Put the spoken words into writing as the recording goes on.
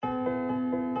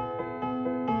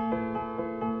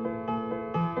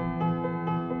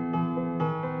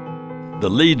the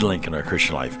lead link in our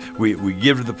Christian life. We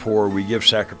give to the poor, we give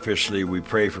sacrificially, we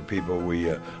pray for people,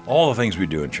 we all the things we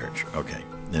do in church, okay,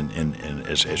 and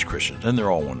as Christians, and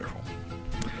they're all wonderful.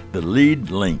 The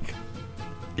lead link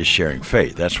is sharing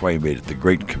faith. That's why he made it the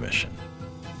Great Commission.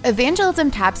 Evangelism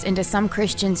taps into some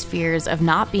Christians' fears of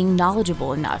not being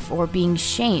knowledgeable enough or being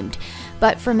shamed,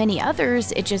 but for many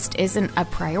others, it just isn't a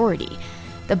priority.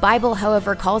 The Bible,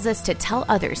 however, calls us to tell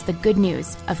others the good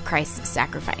news of Christ's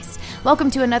sacrifice.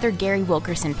 Welcome to another Gary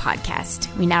Wilkerson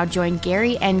podcast. We now join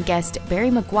Gary and guest Barry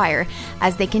McGuire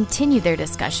as they continue their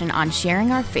discussion on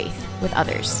sharing our faith with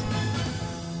others.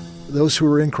 Those who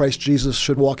are in Christ Jesus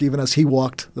should walk even as he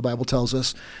walked, the Bible tells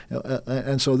us.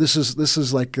 And so this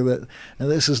is like, and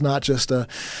this is not just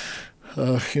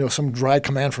some dry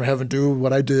command from heaven, do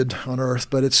what I did on earth,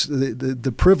 but it's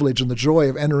the privilege and the joy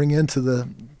of entering into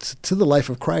the life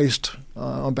of Christ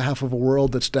on behalf of a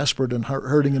world that's desperate and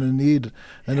hurting and in need.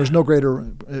 And there's no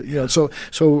greater,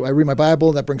 so I read my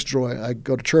Bible, that brings joy. I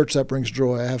go to church, that brings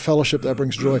joy. I have fellowship, that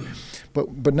brings joy.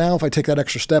 But now if I take that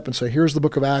extra step and say, here's the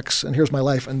book of Acts and here's my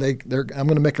life, and I'm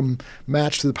going to make them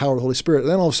match to the power of the Holy Spirit,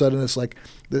 then all of a sudden it's like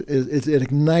it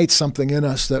ignites something in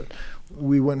us that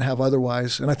we wouldn't have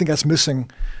otherwise. And I think that's missing.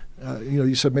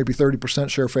 You said maybe 30%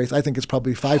 share faith. I think it's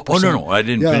probably 5%. Oh, no, I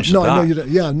didn't finish the thought. No, you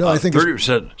didn't. Yeah, no, I think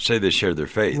 30% say they share their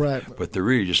faith, right, but they're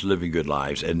really just living good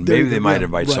lives, and maybe they might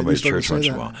invite somebody to church once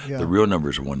in a while. Yeah. The real number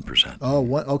is 1%.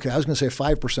 Oh, okay. I was going to say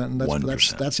 5%, and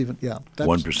 1%. That's even, yeah.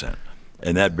 1%.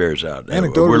 And that bears out.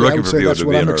 Anecdotally, we're looking I would for say people that's to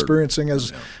what be I'm in experiencing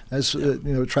as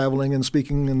traveling and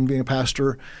speaking and being a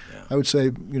pastor. Yeah. I would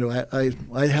say,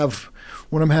 I have,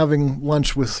 when I'm having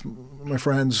lunch with my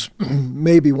friends,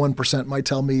 maybe 1% might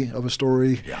tell me of a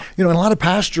story. Yeah. And a lot of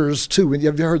pastors too. Have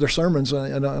you heard their sermons?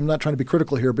 And I'm not trying to be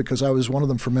critical here because I was one of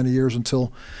them for many years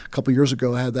until a couple of years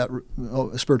ago. I had that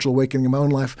spiritual awakening in my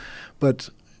own life, but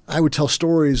I would tell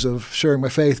stories of sharing my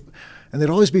faith. And they'd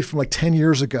always be from like 10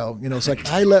 years ago. It's like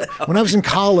when I was in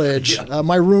college,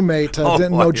 my roommate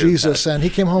didn't know Jesus, and he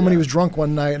came home and he was drunk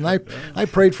one night, and I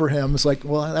prayed for him. It's like,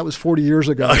 well, that was 40 years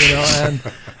ago, and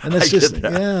it's just,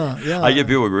 yeah. I get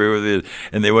people agree with it,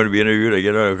 and they want to be interviewed. I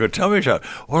go, tell me about.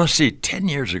 Well, let's see, 10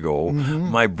 years ago,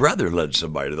 my brother led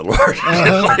somebody to the Lord.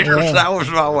 That was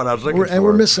not what I was looking for. And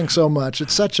we're missing so much.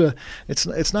 It's such a,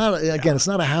 it's not, again, it's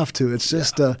not a have to. It's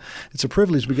just, it's a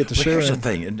privilege we get to share. Here's the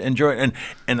thing, enjoy,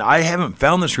 and I haven't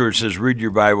found the scripture that says read your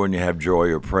Bible when you have joy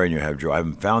or pray and you have joy. I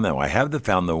haven't found that one. I have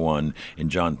found the one in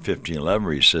John 15:11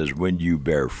 where he says, when you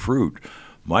bear fruit,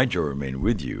 my joy remain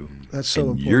with you, that's so and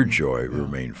important. Your joy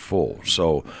remain full.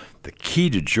 So the key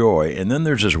to joy, and then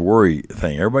there's this worry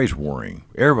thing. Everybody's worrying.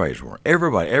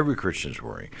 Every Christian's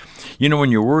worrying. When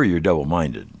you worry, you're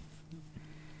double-minded.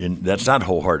 And that's not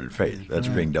wholehearted faith. That's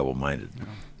being double-minded.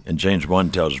 And James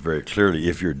 1 tells us very clearly,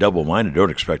 if you're double-minded,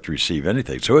 don't expect to receive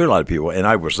anything. So a lot of people, and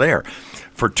I was there.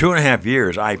 For 2.5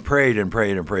 years, I prayed and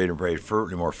prayed and prayed and prayed for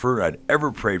more fruit I'd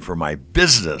ever prayed for my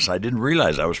business. I didn't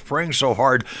realize I was praying so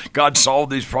hard. God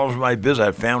solved these problems with my business. I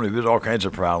had family business, all kinds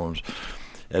of problems.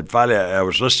 And finally, I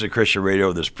was listening to Christian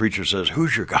radio. This preacher says,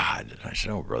 who's your God? And I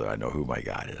said, oh, brother, I know who my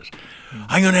God is.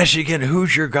 I'm going to ask you again,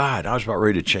 who's your God? I was about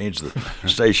ready to change the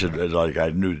station like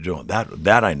I knew to do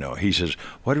that I know. He says,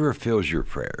 whatever fills your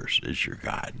prayers is your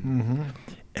God. Mm-hmm.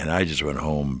 And I just went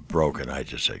home broken. I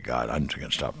just said, God, I'm going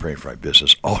to stop praying for my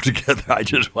business altogether. I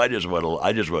just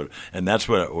want, and that's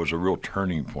when it was a real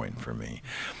turning point for me.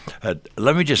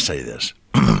 Let me just say this.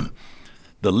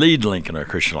 The lead link in our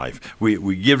Christian life.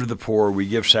 We give to the poor, we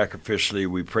give sacrificially,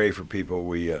 we pray for people,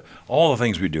 we all the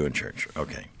things we do in church,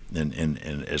 okay, and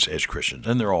as Christians,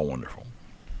 and they're all wonderful.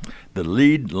 The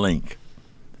lead link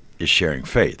is sharing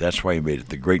faith. That's why he made it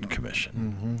the Great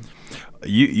Commission. Mm-hmm.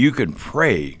 You can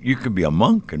pray, you can be a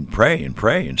monk and pray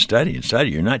and study.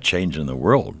 You're not changing the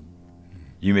world.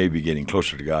 You may be getting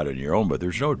closer to God on your own, but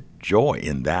there's no joy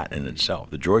in that in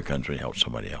itself. The joy comes when you help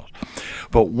somebody else.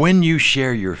 But when you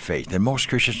share your faith, and most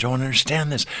Christians don't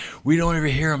understand this, we don't ever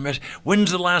hear a message. When's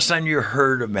the last time you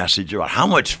heard a message about how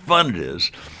much fun it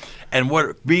is and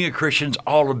what being a Christian's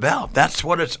all about? That's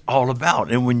what it's all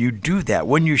about. And when you do that,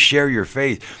 when you share your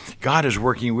faith, God is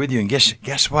working with you. And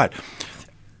guess what?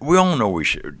 We all know we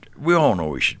should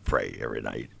pray every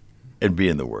night and be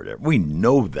in the Word. We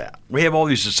know that. We have all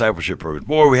these discipleship programs.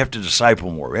 Boy, we have to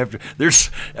disciple more. There's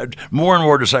more and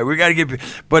more disciple. We got to get.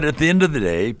 But at the end of the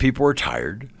day, people are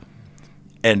tired,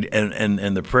 and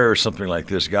the prayer is something like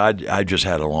this: God, I just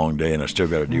had a long day, and I still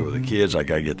got to deal with the kids. I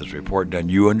got to get this report done.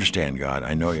 You understand, God?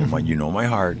 I know you know my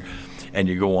heart. And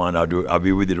you go on. I'll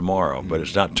be with you tomorrow, but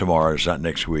it's not tomorrow. It's not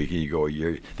next week. And you go a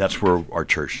year. That's where our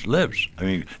church lives. I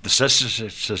mean, the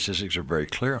statistics are very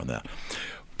clear on that.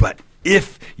 But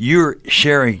if you're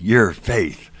sharing your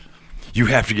faith, You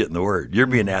have to get in the Word. You're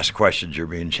being asked questions you're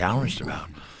being challenged about.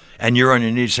 And you're on your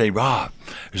knees saying, Bob,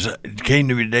 it came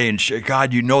to me today, and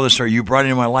God, you know this story. You brought it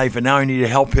into my life, and now I need to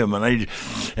help him.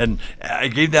 And I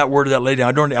gave that word to that lady.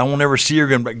 I won't ever see her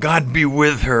again, but God be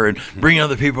with her and bring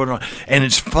other people. And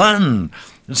it's fun.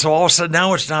 And so all of a sudden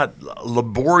now it's not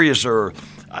laborious or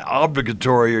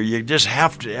obligatory, or you just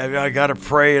have to. I got to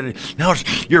pray, and now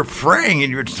you're praying,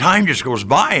 and your time just goes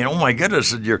by. And oh my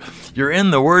goodness, and you're in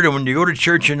the Word. And when you go to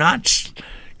church, you're not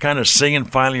kind of singing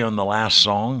finally on the last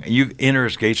song. You enter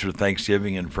His gates with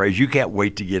thanksgiving and praise. You can't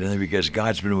wait to get in there because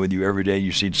God's been with you every day.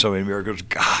 You've seen so many miracles.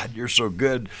 God, you're so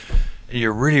good. And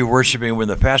you're really worshiping. When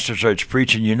the pastor starts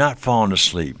preaching, you're not falling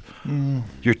asleep.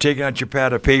 You're taking out your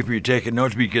pad of paper, you're taking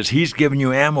notes because He's giving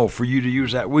you ammo for you to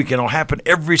use that week. And it'll happen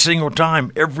every single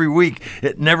time, every week.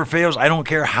 It never fails. I don't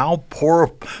care how poor a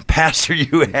pastor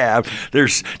you have.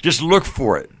 Just look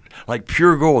for it. Like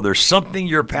pure gold. There's something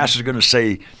your pastor's going to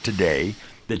say today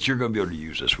that you're going to be able to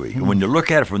use this week. And when you look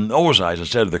at it from those eyes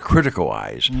instead of the critical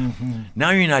eyes, now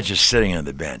you're not just sitting on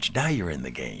the bench. Now you're in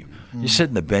the game. You sit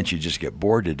on the bench, you just get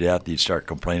bored to death. You start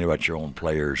complaining about your own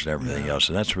players and everything else.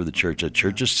 And that's where the church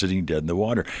is sitting dead in the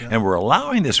water. And we're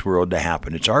allowing this world to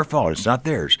happen. It's our fault. It's not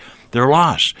theirs. They're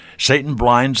lost. Satan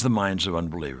blinds the minds of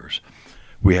unbelievers.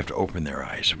 We have to open their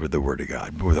eyes with the Word of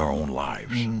God, with our own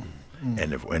lives.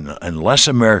 And unless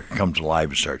America comes alive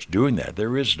and starts doing that,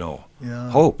 there is no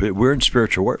hope. We're in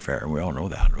spiritual warfare, and we all know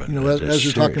that. As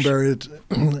you're talking, Barry,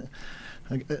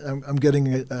 I'm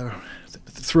getting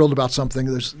thrilled about something.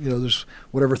 There's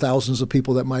whatever thousands of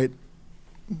people that might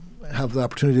have the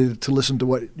opportunity to listen to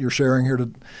what you're sharing here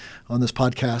on this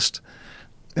podcast,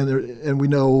 and we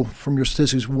know from your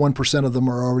statistics 1% of them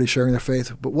are already sharing their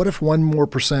faith. But what if 1 more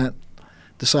percent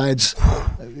decides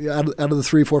out of the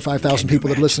 3,000, 4,000, 5,000 people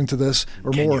that are listening to this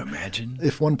or more, can you imagine?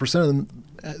 If 1% of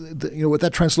them, what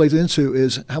that translates into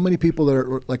is how many people that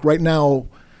are, like right now,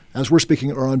 as we're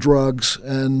speaking, are on drugs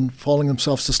and falling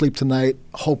themselves to sleep tonight,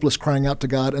 hopeless, crying out to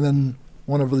God, and then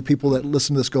one of the people that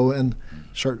listen to this go and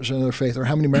start sharing their faith, or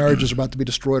how many marriages are about to be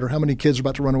destroyed, or how many kids are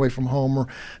about to run away from home, or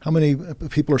how many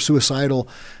people are suicidal.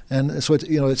 And so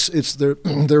it's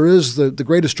there is the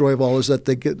greatest joy of all is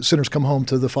that sinners come home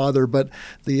to the Father, but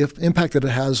the impact that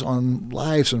it has on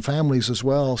lives and families as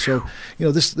well. So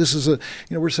this is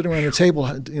we're sitting around the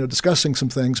table discussing some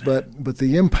things, but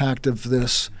the impact of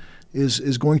this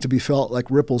is going to be felt like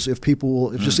ripples if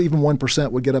people, if just even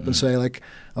 1% would get up and say, like,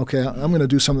 okay, I'm going to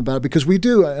do something about it, because we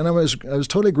do. And I was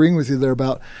totally agreeing with you there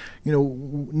about,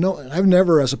 no, I've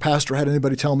never as a pastor had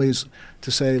anybody tell me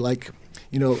to say, like,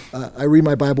 I read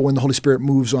my Bible when the Holy Spirit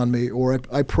moves on me, or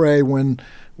I pray when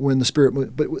the Spirit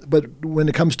moves. But when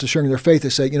it comes to sharing their faith, they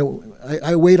say,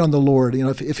 I wait on the Lord.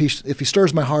 If he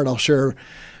stirs my heart, I'll share.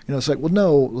 It's like, well,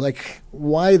 no, like,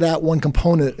 why that one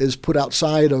component is put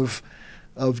outside of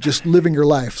just living your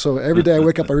life. So every day I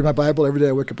wake up, I read my Bible. Every day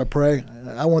I wake up, I pray.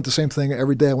 I want the same thing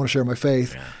every day. I want to share my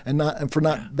faith, and for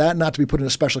not to be put in a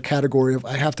special category of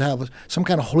I have to have some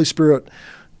kind of Holy Spirit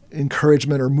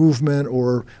encouragement or movement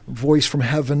or voice from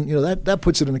heaven. That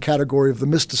puts it in a category of the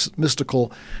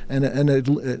mystical, and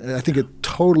I think it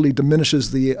totally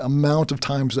diminishes the amount of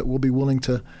times that we'll be willing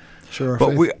to share our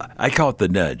faith. But I call it the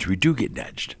nudge. We do get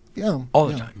nudged all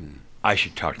the time. I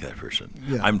should talk to that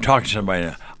person. I'm talking to somebody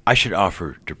now. I should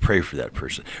offer to pray for that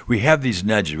person. We have these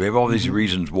nudges. We have all these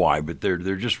reasons why, but they're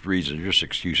just reasons, just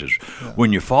excuses.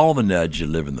 When you follow the nudge, you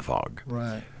live in the fog.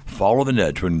 Right. Follow the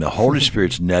nudge. When the Holy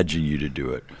Spirit's nudging you to do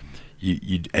it,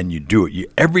 you do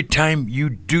it. Every time you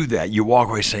do that, you walk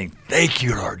away saying, "Thank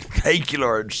you, Lord. Thank you,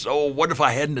 Lord." So what if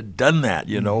I hadn't have done that?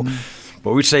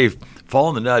 But we say,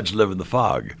 follow the nudge, live in the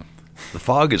fog. The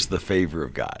fog is the favor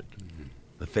of God.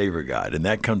 The favor of God, and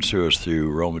that comes to us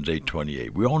through Romans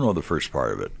 8:28. We all know the first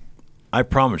part of it. I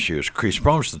promise you, as Christ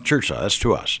promised the church, that's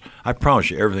to us. I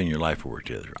promise you everything in your life will work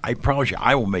together. I promise you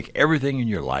I will make everything in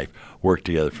your life work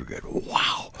together for good.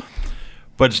 Wow.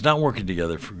 But it's not working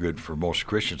together for good for most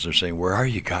Christians. They're saying, where are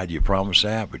you, God? You promised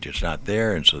that, but it's not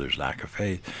there, and so there's lack of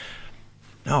faith.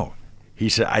 No. He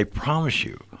said, I promise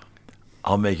you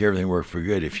I'll make everything work for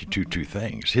good if you do two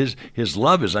things. His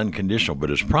love is unconditional,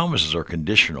 but his promises are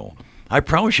conditional. I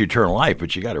promise you eternal life,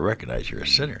 but you got to recognize you're a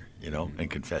sinner, and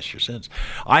confess your sins.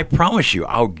 I promise you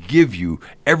I'll give you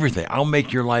everything. I'll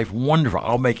make your life wonderful.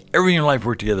 I'll make everything in your life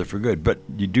work together for good. But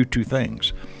you do two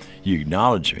things. You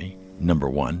acknowledge me, number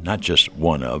one, not just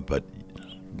one of, but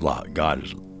God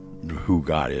is who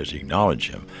God is. You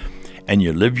acknowledge him. And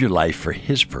you live your life for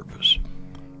his purpose.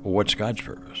 Well, what's God's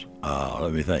purpose?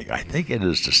 Let me think. I think it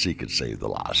is to seek and save the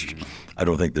lost. I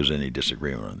don't think there's any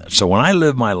disagreement on that. So when I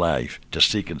live my life to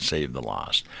seek and save the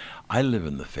lost, I live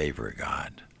in the favor of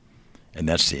God. And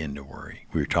that's the end of worry.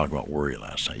 We were talking about worry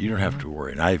last night. You don't have to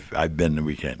worry. And I've been,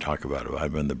 we can't talk about it,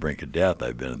 I've been on the brink of death.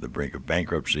 I've been at the brink of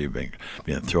bankruptcy, being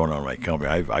thrown out of my company.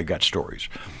 I got stories.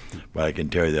 But I can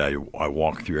tell you that I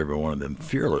walk through every one of them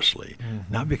fearlessly,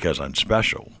 not because I'm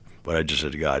special, but I just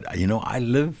said to God, I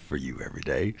live for you every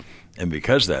day. And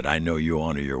because of that, I know you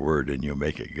honor your word and you'll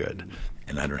make it good.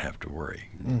 And I don't have to worry.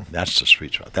 That's the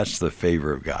sweet spot. That's the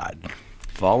favor of God.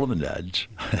 Follow the nudge,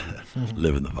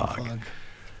 live in the fog.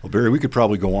 Well, Barry, we could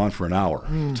probably go on for an hour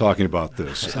talking about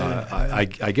this. I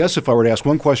guess if I were to ask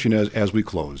one question as we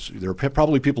close, there are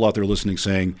probably people out there listening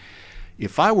saying,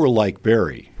 if I were like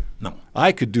Barry, no,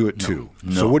 I could do it too.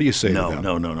 So what do you say to them?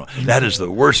 No. That is the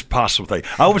worst possible thing.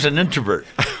 I was an introvert.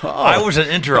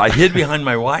 I hid behind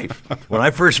my wife. When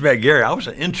I first met Gary, I was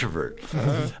an introvert.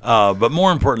 But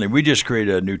more importantly, we just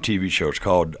created a new TV show. It's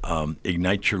called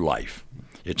Ignite Your Life.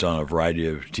 It's on a variety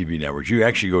of TV networks. You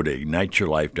actually go to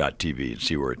igniteyourlife.tv and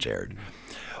see where it's aired.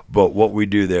 But what we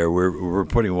do there, we're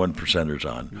putting 1%ers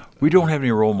on. We don't have any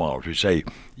role models. We say,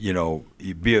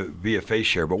 be a face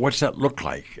share, but what's that look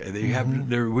like?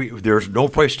 There's no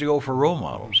place to go for role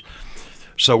models.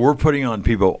 So we're putting on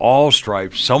people all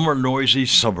stripes. Some are noisy,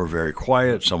 some are very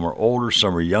quiet, some are older,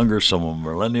 some are younger, some are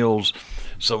millennials,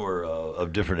 some are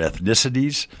of different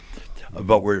ethnicities.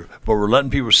 But we're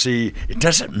letting people see it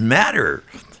doesn't matter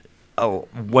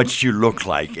what you look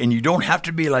like, and you don't have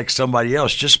to be like somebody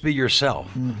else. Just be yourself.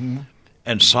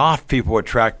 And soft people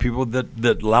attract people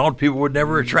that loud people would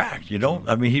never attract.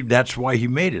 That's why he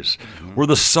made us. We're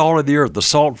the salt of the earth. The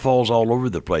salt falls all over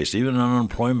the place, even on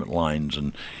unemployment lines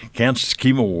and cancer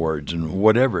scheme awards and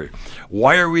whatever.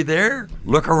 Why are we there?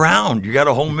 Look around. You got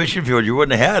a home mission field you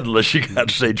wouldn't have had unless you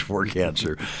got stage 4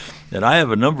 cancer. And I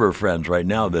have a number of friends right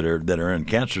now that are in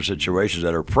cancer situations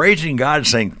that are praising God and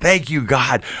saying, thank you,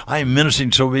 God. I am ministering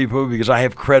to so many people because I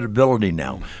have credibility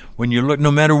now. When you look,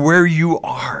 no matter where you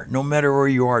are,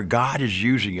 God is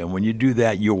using you. And when you do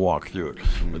that, you'll walk through it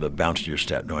with a bounce in your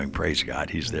step, knowing, praise God,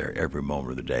 he's there every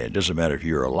moment of the day. It doesn't matter if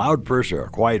you're a loud person or a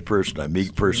quiet person, a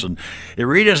meek person. It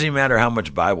really doesn't matter how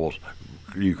much Bible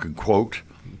you can quote.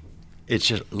 It's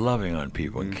just loving on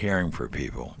people and caring for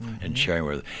people and sharing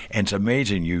with them. And it's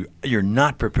amazing. You're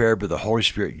not prepared, but the Holy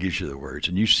Spirit gives you the words,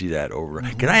 and you see that over.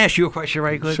 Can I ask you a question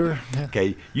right quick? Sure. Yeah.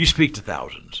 Okay. You speak to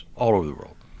thousands all over the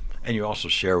world, and you also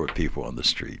share with people on the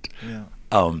street. Yeah.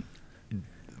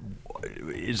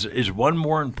 Is one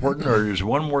more important, or is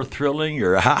one more thrilling,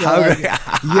 or how? Yes,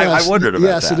 I wondered about that.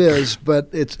 Yes, it is. But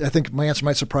I think my answer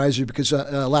might surprise you because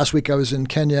last week I was in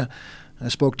Kenya. I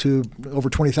spoke to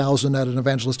over 20,000 at an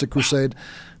evangelistic crusade,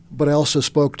 but I also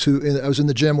I was in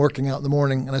the gym working out in the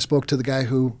morning, and I spoke to the guy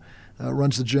who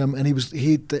runs the gym, and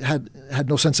he had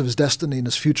no sense of his destiny and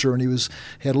his future, and he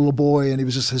had a little boy, and he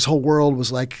was just, his whole world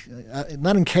was like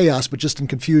not in chaos, but just in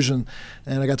confusion.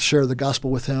 And I got to share the gospel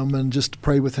with him and just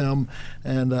pray with him,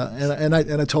 and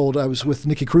I was with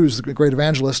Nicky Cruz, the great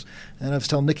evangelist, and I was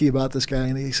telling Nicky about this guy,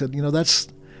 and he said,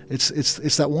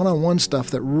 It's that one-on-one stuff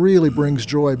that really brings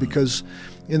joy, because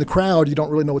in the crowd you don't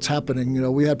really know what's happening.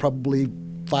 We had probably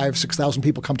 5,000-6,000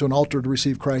 people come to an altar to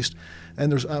receive Christ,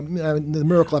 and there's the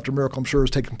miracle after miracle, I'm sure, is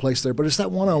taking place there. But it's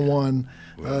that one-on-one,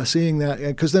 seeing that,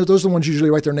 because those are the ones usually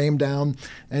write their name down,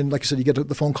 and like I said, you get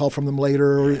the phone call from them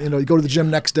later, or you go to the gym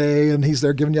next day and he's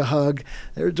there giving you a hug.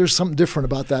 There's something different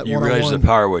about that one-on-one. You realize the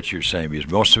power of what you're saying, because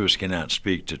most of us cannot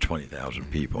speak to 20,000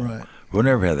 people. Right. We'll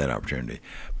never have that opportunity,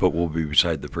 but we'll be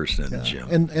beside the person in the gym.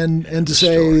 And to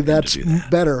say that's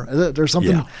better. There's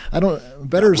something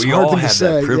better is a hard thing to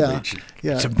say. We all have that privilege.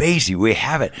 Yeah. It's amazing. We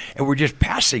have it, and we're just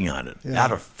passing on it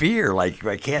out of fear. Like,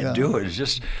 I can't do it. It's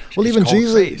just even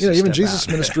Jesus. Even Jesus'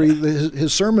 ministry,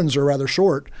 his sermons are rather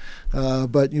short.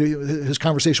 But his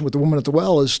conversation with the woman at the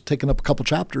well has taken up a couple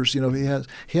chapters. He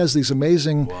has these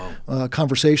amazing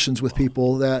conversations with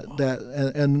people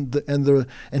and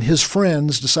his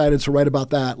friends decided to write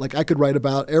about that. Like, I could write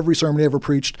about every sermon he ever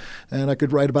preached, and I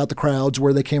could write about the crowds,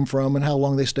 where they came from, and how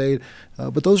long they stayed.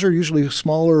 But those are usually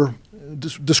smaller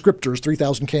descriptors.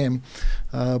 3,000 came,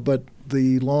 but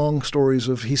the long stories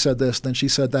of he said this, then she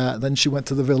said that, then she went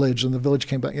to the village, and the village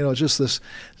came back. Just this.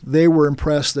 They were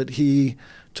impressed that he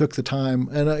took the time,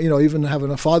 and even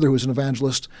having a father who was an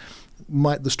evangelist,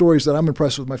 the stories that I'm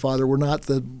impressed with my father were not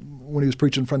when he was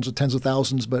preaching in front of tens of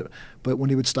thousands, but when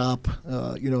he would stop,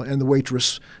 and the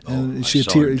waitress, and you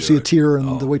see a tear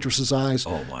in the waitress's eyes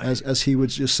as he would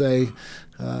just say,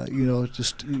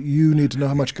 you need to know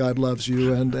how much God loves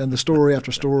you, and the story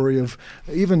after story of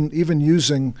even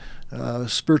using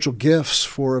spiritual gifts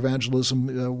for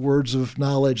evangelism, words of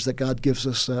knowledge that God gives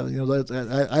us.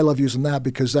 I love using that,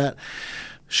 because that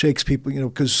shakes people,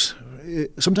 because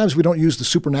sometimes we don't use the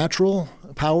supernatural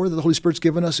power that the Holy Spirit's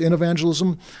given us in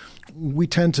evangelism, we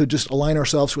tend to just align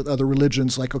ourselves with other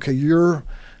religions. Like, okay, you're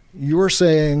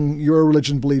saying your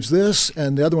religion believes this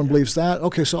and the other one believes that.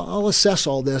 Okay, so I'll assess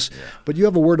all this. Yeah. But you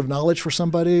have a word of knowledge for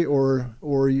somebody, or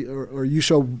you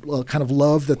show a kind of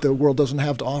love that the world doesn't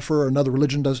have to offer, or another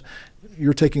religion does.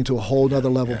 You're taking it to a whole other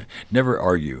level. Yeah. Never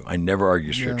argue. I never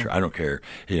argue Scripture. Yeah. I don't care.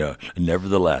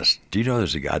 Nevertheless, do you know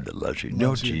there's a God that loves you?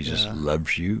 No, Jesus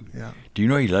loves you. Yeah. Do you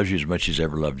know He loves you as much as He's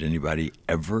ever loved anybody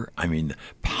ever? I mean, the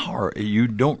power. You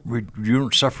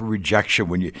don't suffer rejection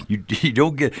when you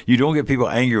don't get people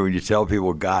angry when you tell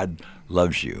people God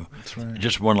loves you. That's right.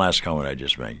 Just one last comment I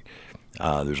just make.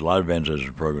 There's a lot of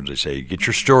evangelism programs. They say, get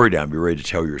your story down. Be ready to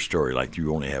tell your story like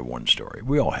you only have one story.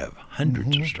 We all have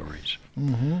hundreds of stories.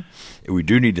 Mm-hmm. We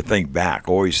do need to think back.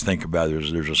 Always think about.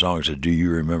 There's a song that says, "Do you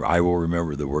remember? I will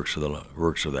remember the works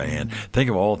of thy hand." Think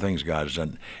of all the things God has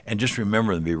done, and just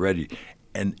remember them. Be ready.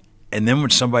 And then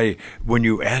when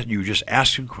you just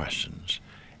ask them questions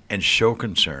and show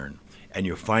concern, and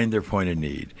you'll find their point of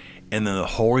need. And then the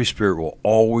Holy Spirit will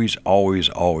always, always,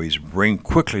 always bring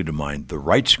quickly to mind the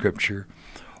right Scripture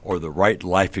or the right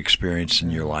life experience in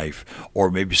your life,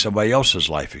 or maybe somebody else's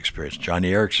life experience,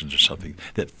 Johnny Erickson's or something,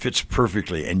 that fits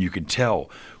perfectly. And you can tell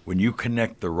when you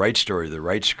connect the right story, the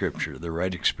right Scripture, the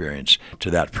right experience to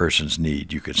that person's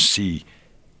need, you can see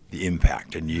the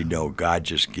impact, and God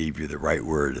just gave you the right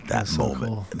word at that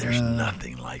moment. Cool. And there's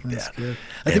nothing like that. Good.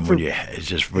 And when you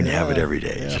have it every day,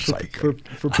 it's just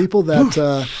for people that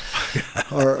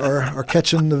are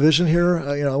catching the vision here.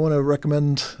 I want to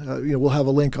recommend. We'll have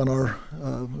a link on our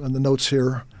on the notes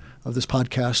here of this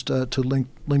podcast to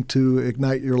link to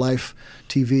Ignite Your Life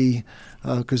TV.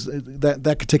 Because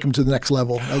that could take them to the next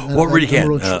level. Really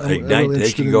can.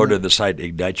 They can go to the site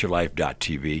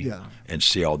igniteyourlife.tv and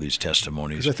see all these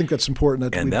testimonies. Because I think that's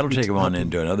important. And that'll take them on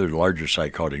into another larger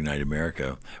site called Ignite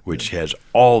America, which has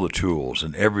all the tools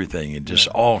and everything, and just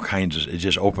all kinds of. It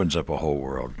just opens up a whole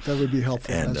world. That would be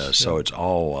helpful. And so it's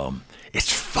all.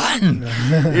 It's fun.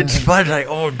 It's fun. Like,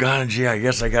 oh God, gee, I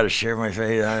guess I got to share my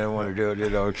faith. I don't want to do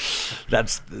it.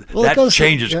 That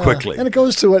changes quickly. And it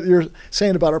goes to what you're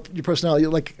saying about your personality.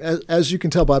 Like as you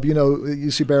can tell, Bob,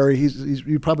 you see Barry.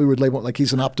 You probably would label it like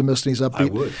he's an optimist and he's upbeat.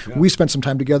 I would. Yeah. We spent some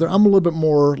time together. I'm a little bit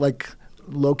more like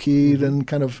low-keyed and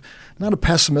kind of not a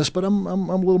pessimist, but I'm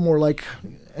a little more like.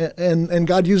 And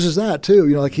God uses that too.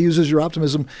 Like He uses your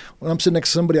optimism. When I'm sitting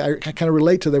next to somebody, I kind of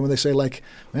relate to them when they say, like,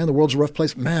 "Man, the world's a rough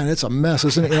place." Man, it's a mess,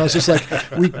 isn't it? It's just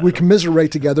like we commiserate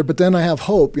together. But then I have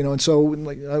hope. And so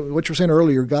like what you were saying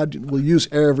earlier, God will use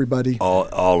everybody,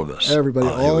 all of us, everybody,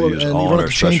 all of us, and you don't have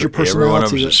to change your personality. Every one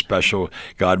of us is special.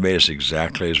 God made us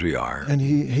exactly as we are, and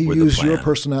He used your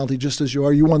personality just as you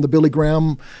are. You won the Billy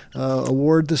Graham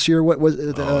award this year. What was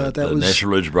that? The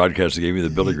National Religious Broadcasting gave me the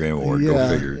Billy Graham award. Go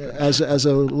figure. As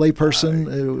a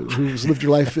layperson who's lived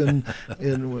your life in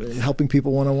helping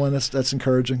people one-on-one, that's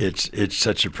encouraging. It's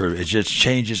such a privilege. It just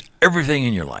changes everything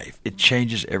in your life. It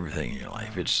changes everything in your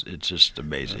life. It's just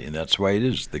amazing, and that's why it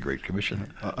is the Great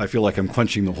Commission. I feel like I'm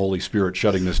quenching the Holy Spirit,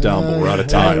 shutting this down, but we're out of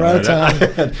time. We're out of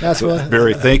time. That's why.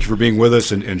 Barry, thank you for being with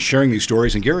us and sharing these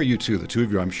stories, and Gary, you too. The two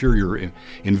of you, I'm sure you're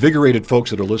invigorated folks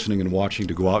that are listening and watching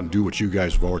to go out and do what you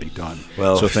guys have already done.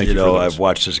 Well, so thank you. I've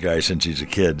watched this guy since he's a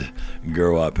kid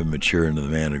grow up and mature into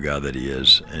the man of God that he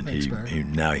is, and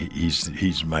Thanks,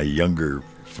 he's my younger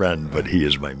friend, but he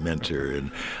is my mentor,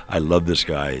 and I love this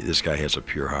guy. This guy has a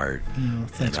pure heart,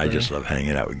 thanks, and I just love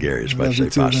hanging out with Gary as much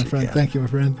as I possibly my friend. can. Thank you, my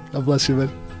friend. God bless you, man.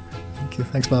 Thank you.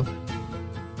 Thanks, Bob.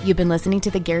 You've been listening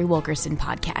to the Gary Wilkerson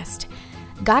Podcast.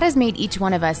 God has made each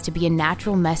one of us to be a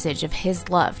natural message of His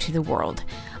love to the world.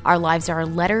 Our lives are a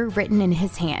letter written in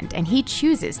His hand, and He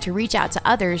chooses to reach out to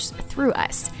others through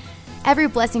us. Every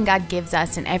blessing God gives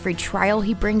us and every trial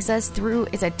He brings us through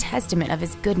is a testament of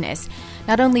His goodness,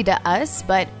 not only to us,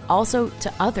 but also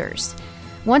to others.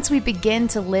 Once we begin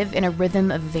to live in a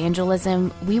rhythm of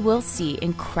evangelism, we will see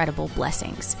incredible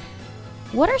blessings.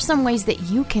 What are some ways that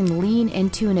you can lean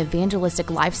into an evangelistic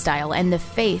lifestyle and the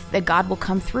faith that God will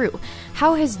come through?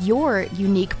 How has your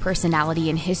unique personality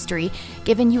and history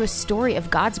given you a story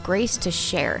of God's grace to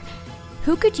share?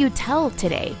 Who could you tell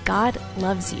today God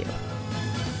loves you?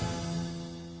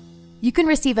 You can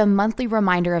receive a monthly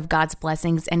reminder of God's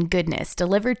blessings and goodness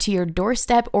delivered to your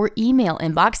doorstep or email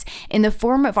inbox in the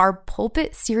form of our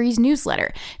Pulpit Series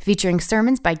newsletter, featuring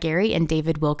sermons by Gary and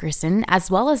David Wilkerson, as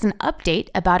well as an update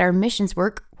about our missions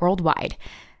work worldwide.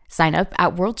 Sign up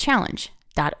at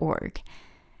worldchallenge.org.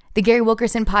 The Gary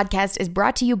Wilkerson Podcast is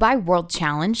brought to you by World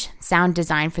Challenge. Sound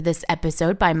design for this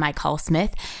episode by Mike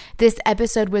Hall-Smith. This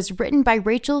episode was written by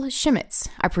Rachel Shimitz.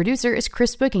 Our producer is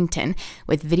Chris Wickington,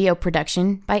 with video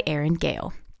production by Aaron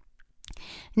Gale.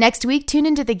 Next week, tune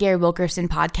into the Gary Wilkerson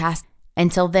podcast.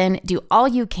 Until then, do all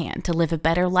you can to live a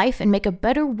better life and make a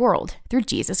better world through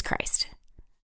Jesus Christ.